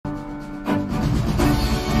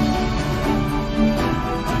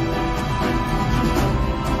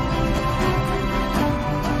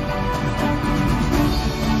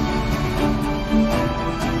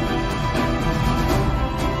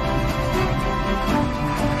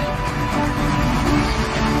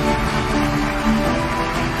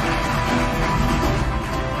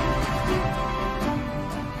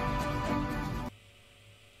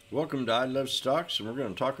Welcome to I Love Stocks, and we're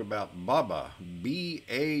going to talk about Baba,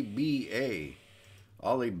 B-A-B-A,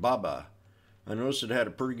 Alibaba. I noticed it had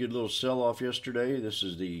a pretty good little sell-off yesterday. This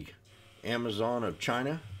is the Amazon of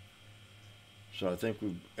China. So I think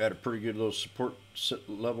we've at a pretty good little support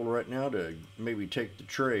level right now to maybe take the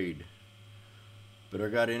trade. But I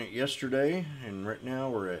got in it yesterday, and right now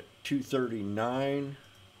we're at 239.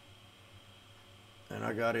 And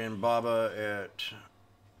I got in Baba at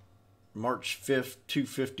March 5th,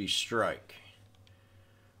 250 strike.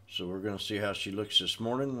 So we're going to see how she looks this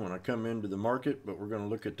morning when I come into the market, but we're going to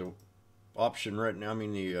look at the option right now,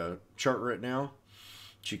 the chart right now.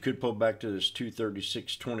 She could pull back to this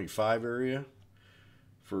 236.25 area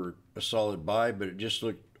for a solid buy, but it just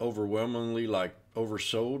looked overwhelmingly like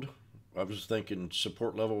oversold. I was thinking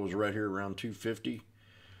support level was right here around 250,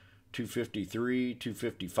 253,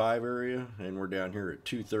 255 area, and we're down here at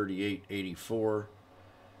 238.84.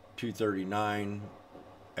 239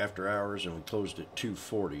 after hours, and we closed at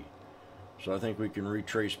 240. So I think we can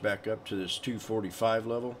retrace back up to this 245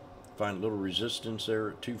 level, find a little resistance there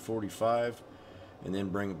at 245, and then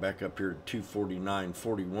bring it back up here to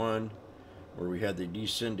 249.41 where we had the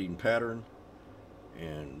descending pattern,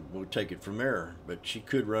 and we'll take it from there. But she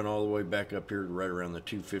could run all the way back up here to right around the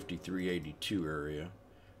 253.82 area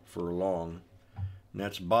for a long, and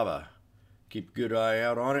that's Baba. Keep a good eye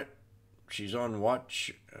out on it. She's on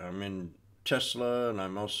watch. I'm in Tesla, and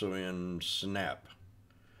I'm also in Snap.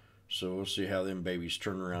 So we'll see how them babies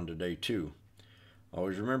turn around today too.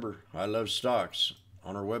 Always remember, I love stocks.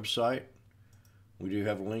 On our website, we do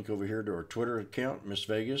have a link over here to our Twitter account, Miss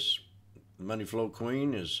Vegas. The Money Flow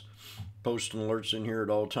Queen is posting alerts in here at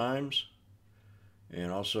all times. And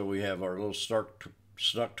also we have our little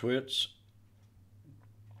Stock Twits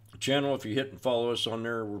channel. If you hit and follow us on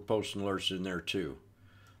there, we're posting alerts in there too.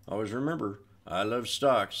 Always remember, I love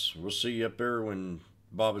stocks. We'll see you up there when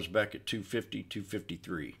Bob is back at 250,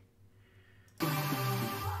 253.